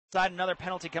Side, another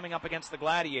penalty coming up against the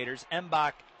Gladiators.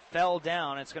 Mbach fell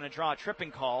down. It's going to draw a tripping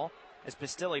call as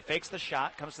Pistilli fakes the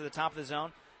shot, comes to the top of the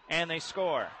zone, and they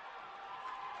score.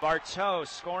 Bartow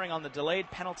scoring on the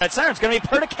delayed penalty. That center, it's going to be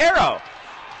Perticaro.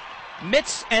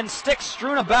 Mitts and sticks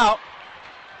strewn about.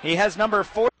 He has number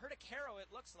 4. Perticaro, it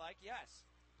looks like, yes.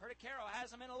 Perticaro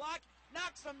has him in a lock,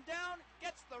 knocks him down,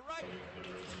 gets the right.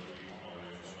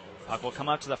 Puck will come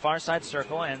up to the far side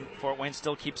circle, and Fort Wayne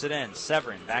still keeps it in.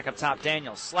 Severin back up top,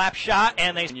 Daniels, slap shot,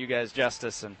 and they you guys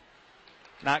justice and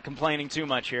not complaining too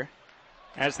much here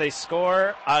as they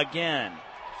score again.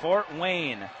 Fort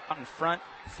Wayne out in front,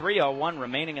 3:01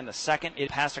 remaining in the second. It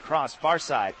passed across far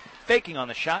side, faking on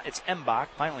the shot. It's Mbach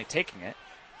finally taking it.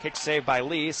 Kick save by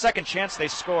Lee. Second chance they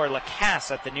score.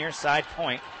 Lacasse at the near side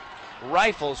point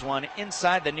rifles one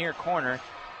inside the near corner,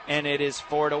 and it is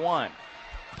 4-1.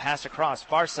 Pass across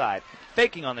far side,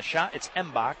 faking on the shot. It's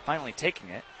Mbach finally taking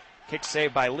it. Kick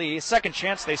save by Lee. Second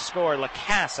chance they score.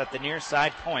 Lacasse at the near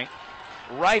side point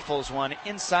rifles one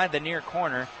inside the near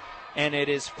corner, and it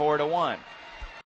is 4-1.